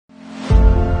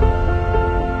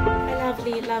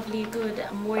lovely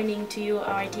good morning to you,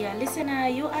 our dear listener.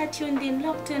 You are tuned in,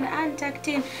 locked in, and tucked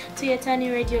in to your Tani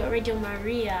Radio, Radio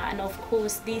Maria, and of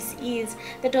course, this is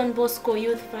the Don Bosco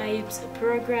Youth Vibes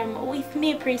program with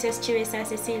me, Princess Chiwesa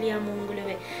Cecilia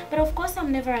Munguluwe. But of course,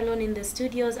 I'm never alone in the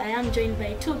studios. I am joined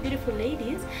by two beautiful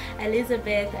ladies,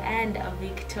 Elizabeth and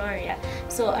Victoria.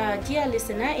 So, dear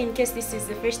listener, in case this is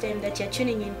the first time that you're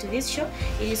tuning into this show,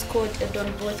 it is called Don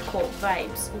Bosco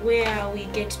Vibes, where we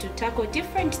get to tackle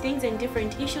different things and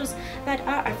different issues that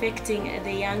are affecting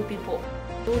the young people.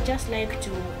 We would just like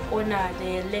to honor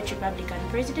the late Republican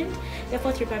President, the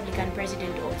fourth Republican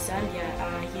President of Zambia,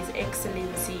 His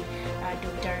Excellency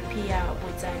Dr. Pia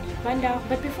Bozani Panda.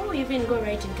 But before we even go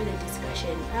right into the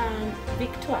discussion,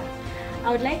 Victor, I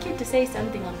would like you to say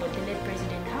something about the late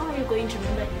President. How are you going to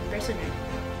remember him personally?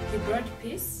 He brought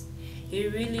peace. He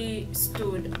really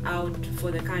stood out for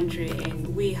the country,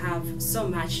 and we have so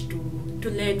much to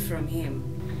learn from him.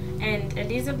 And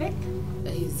Elizabeth?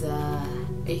 He's a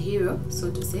hero,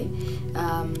 so to say.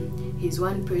 He's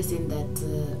one person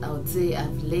that I would say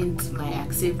I've learned my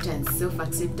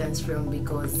self-acceptance from,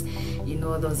 because you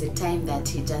know, there was a time that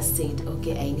he just said,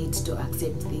 okay, I need to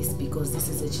accept this because this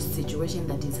is a situation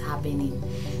that is happening.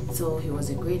 So he was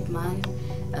a great man.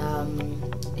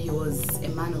 He was a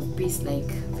man of peace, like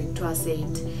Victor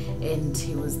said, and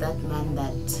he was that man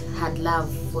that had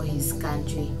love for his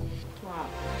country. Wow,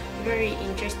 very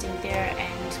interesting there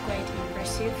and quite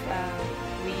impressive.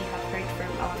 We have heard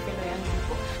from our fellow young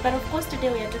people. But of course,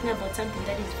 today we are talking about something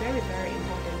that is very, very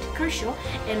important, crucial,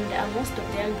 and most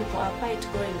of the young people are quite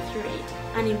going through it: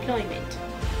 unemployment.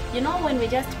 You know, when we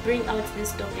just bring out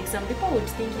this topic, some people would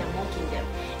think you're mocking them,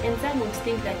 and some would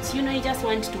think that, you know, you just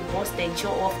want to boast and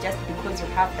show off just because you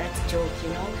have that job, you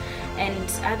know, and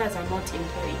others are not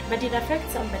employed. But it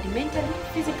affects somebody mentally,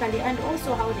 physically, and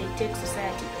also how they take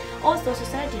society. Also,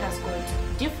 society has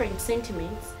got different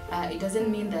sentiments. It doesn't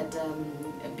mean that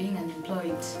being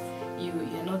unemployed,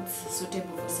 you're not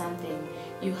suitable for something.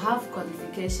 You have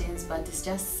qualifications, but it's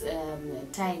just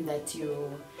time that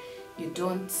you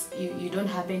don't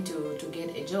happen to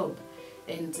get a job.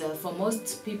 And for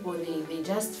most people, they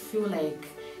just feel like,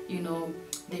 you know,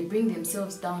 they bring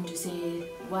themselves down to say,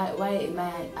 why am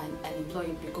I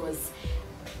unemployed? Because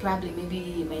probably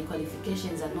maybe my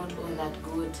qualifications are not all that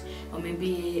good, or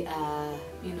maybe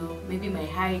you know, maybe my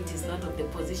height is not of the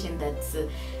position that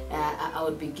I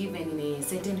would be given in a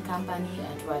certain company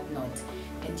and whatnot.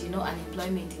 And you know,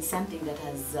 unemployment is something that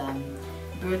has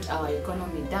brought our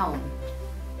economy down.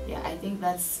 Yeah, I think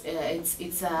that's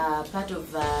it's a part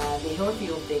of the healthy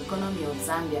of the economy of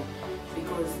Zambia,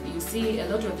 because you see a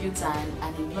lot of youths are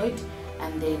unemployed,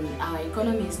 and then our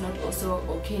economy is not also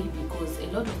okay because a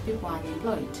lot of people are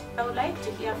unemployed. I would like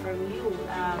to hear from you,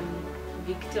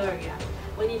 Victoria,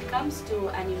 when it comes to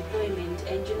unemployment.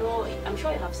 And you know, I'm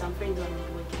sure you have some friends who are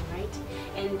not working, right?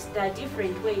 And there are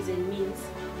different ways and means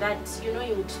that, you know,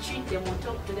 you would treat them or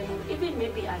talk to them, or even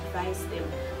maybe advise them,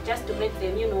 just to make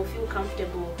them, you know, feel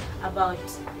comfortable about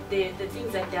the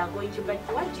things that they are going through. But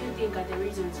what do you think are the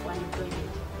reasons for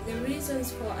unemployment? The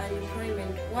reasons for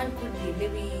unemployment, one could be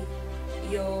maybe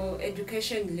your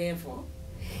education level.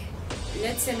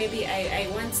 Let's say maybe I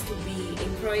want to be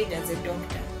employed as a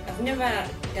doctor. I've never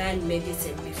done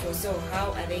medicine before, so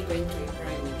how are they going to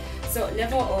employ me? So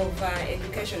level of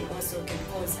education also can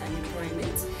cause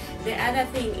unemployment. The other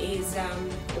thing is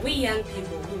we young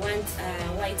people, we want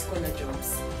white-collar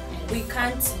jobs. We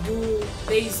can't do,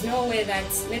 there is no way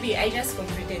that maybe I just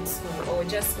completed school or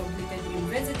just completed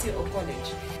university or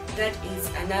college. That is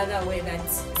another way that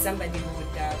somebody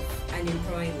would have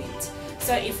unemployment.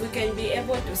 So if we can be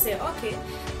able to say, okay,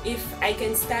 if I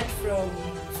can start from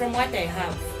what I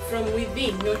have, from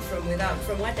within, not from without,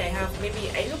 from what I have, maybe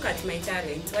I look at my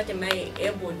talent, what am I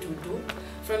able to do?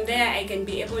 From there, I can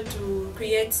be able to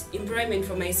create employment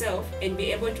for myself and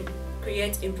be able to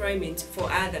create employment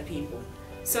for other people.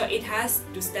 So it has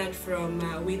to start from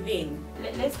within.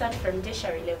 Let's start from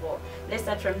tertiary level. Let's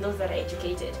start from those that are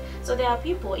educated. So there are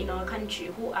people in our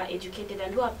country who are educated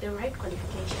and who have the right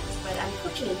qualifications, but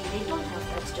unfortunately they don't have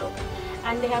that job.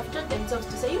 And they have taught themselves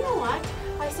to say, you know what,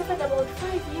 I suffered about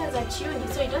 5 years at uni,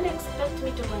 so you don't expect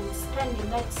me to stand in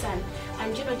that sun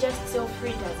and, you know, just sell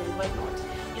fritters and whatnot.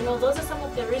 You know, those are some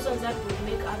of the reasons that would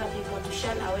make other people to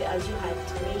shun away, as you had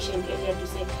mentioned earlier, to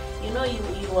say, you know,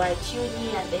 you are at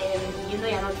uni and then, you know,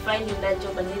 you're not finding that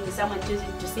job, and then someone chooses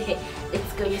to say, hey,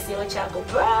 let's go, you see what chago,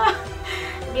 bruh.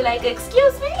 Be like,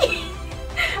 excuse me?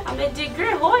 I'm a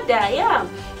degree holder, yeah.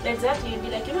 Exactly, you'd be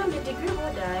like, I'm a degree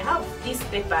holder, I have this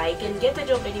paper, I can get a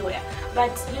job anywhere.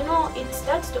 But it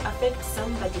starts to affect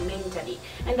somebody mentally.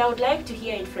 And I would like to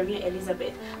hear it from you,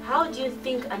 Elizabeth. How do you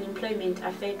think unemployment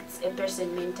affects a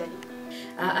person mentally?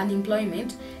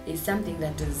 Unemployment is something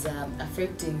that is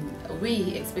affecting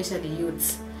we, especially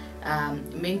youths,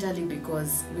 mentally,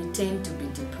 because we tend to be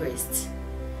depressed.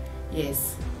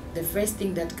 Yes, the first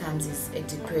thing that comes is a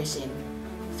depression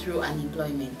through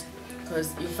unemployment,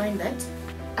 because you find that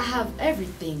I have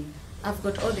everything, I've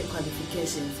got all the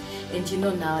qualifications,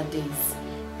 and nowadays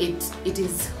it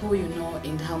is who you know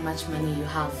and how much money you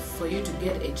have for you to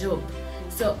get a job.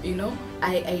 So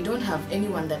I don't have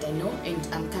anyone that I know, and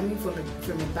I'm coming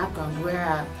from a background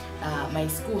where my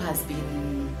school has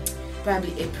been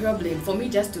probably a problem for me.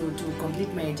 Just to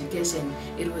complete my education,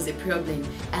 it was a problem,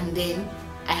 and then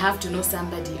I have to know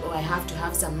somebody, or I have to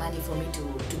have some money for me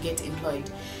to get employed,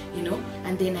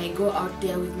 and then I go out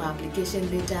there with my application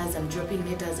letters, I'm dropping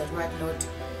letters and whatnot,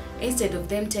 instead of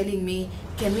them telling me,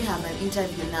 can we have an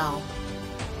interview now?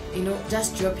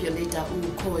 Just drop your letter,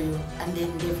 we'll call you, and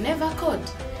then they've never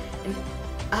called. And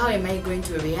how am I going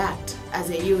to react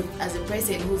as a youth, as a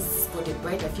person who's got a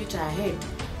brighter future ahead?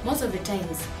 Most of the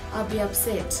times I'll be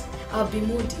upset, I'll be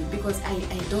moody, because I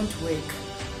don't work.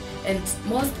 And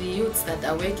most the youths that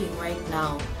are working right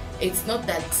now, it's not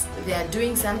that they are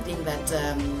doing something that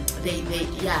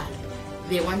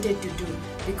they wanted to do.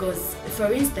 Because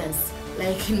for instance,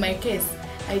 like in my case,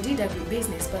 I did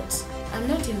agribusiness, but I'm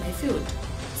not in my field.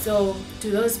 So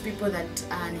to those people that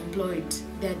are unemployed,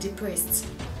 they're depressed,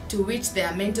 to which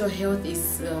their mental health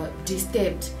is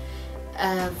disturbed.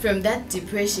 From that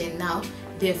depression now,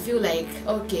 they feel like,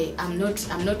 okay, I'm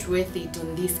not worth it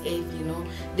on this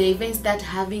earth, They even start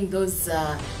having those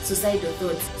suicidal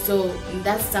thoughts. So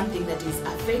that's something that is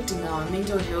affecting our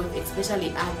mental health,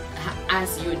 especially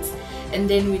as youths. And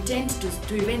then we tend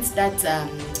to even start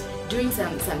doing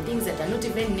some things that are not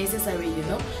even necessary.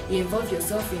 You involve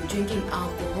yourself in drinking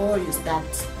alcohol, you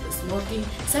start smoking,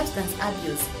 substance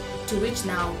abuse, to which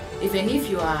now, even if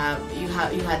you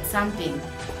had something,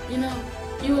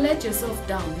 you will let yourself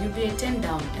down, you'll be a 10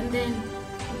 down, and then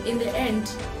in the end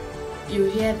you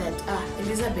hear that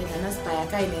Elizabeth and Aspire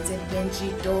Kindness and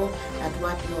Benji Do and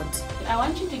whatnot. I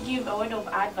want you to give a word of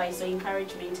advice or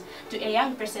encouragement to a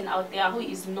young person out there who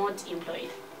is not employed.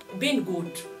 Being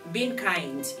good, being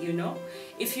kind,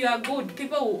 If you are good,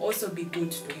 people will also be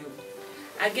good to you.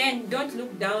 Again, don't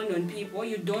look down on people.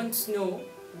 You don't know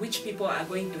which people are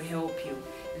going to help you.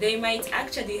 They might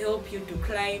actually help you to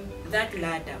climb that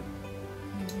ladder.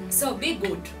 So be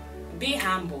good, be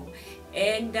humble.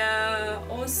 And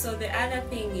also the other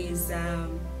thing is,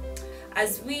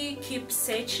 as we keep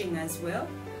searching as well,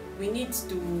 we need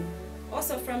to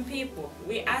also from people,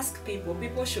 we ask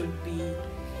people should be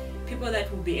people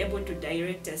that will be able to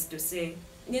direct us to say,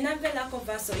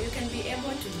 so you can be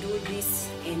able to do this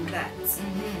and that.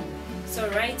 So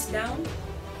write down,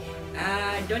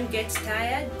 don't get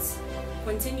tired,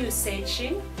 continue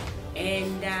searching,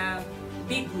 and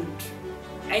be good.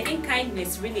 I think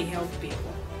kindness really helps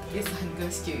people. This one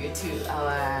goes to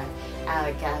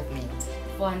our government.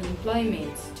 For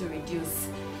unemployment to reduce,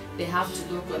 they have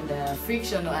to look on the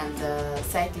frictional and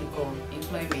cyclical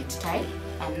employment type.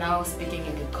 I'm now speaking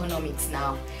in economics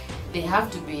now. They have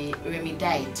to be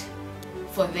remedied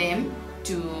for them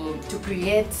to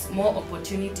create more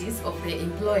opportunities of the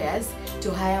employers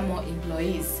to hire more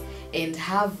employees and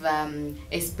have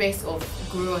a space of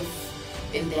growth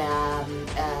in their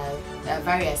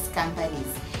various companies.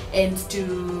 And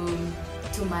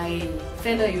to my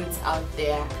fellow youths out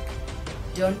there,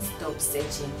 don't stop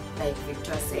searching. Like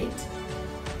Victor said,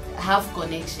 have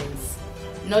connections.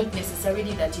 Not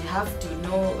necessarily that you have to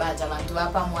know whatnot.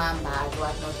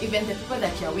 Even the people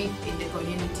that you're with in the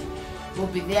community will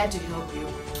be there to help you.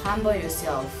 Humble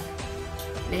yourself.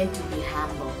 Learn to be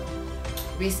humble.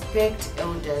 Respect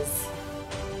elders.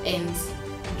 And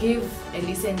give a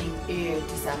listening ear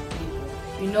to some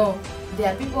people.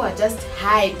 There are people who are just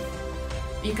hype.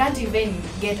 You can't even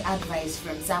get advice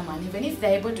from someone, even if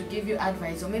they're able to give you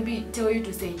advice or maybe tell you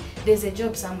to say there's a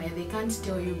job somewhere. They can't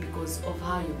tell you because of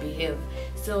how you behave.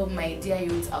 So my dear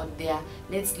youths out there,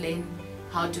 let's learn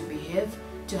how to behave,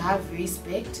 to have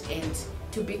respect, and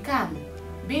to be calm.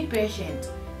 Be patient,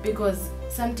 because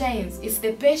sometimes it's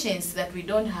the patience that we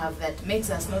don't have that makes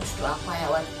us not to acquire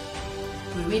what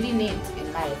we really need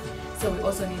in life. So we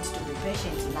also need to be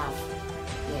patient enough.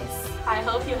 Yes. I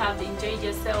hope you have enjoyed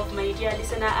yourself, my dear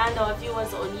listener, and our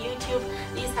viewers on YouTube.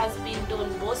 This has been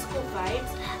Don Bosco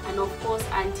Vibes, And of course,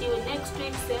 until next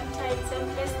week, same time, same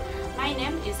place, my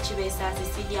name is Chibesa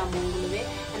Cecilia Mongulube,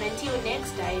 and until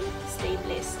next time, stay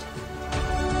blessed.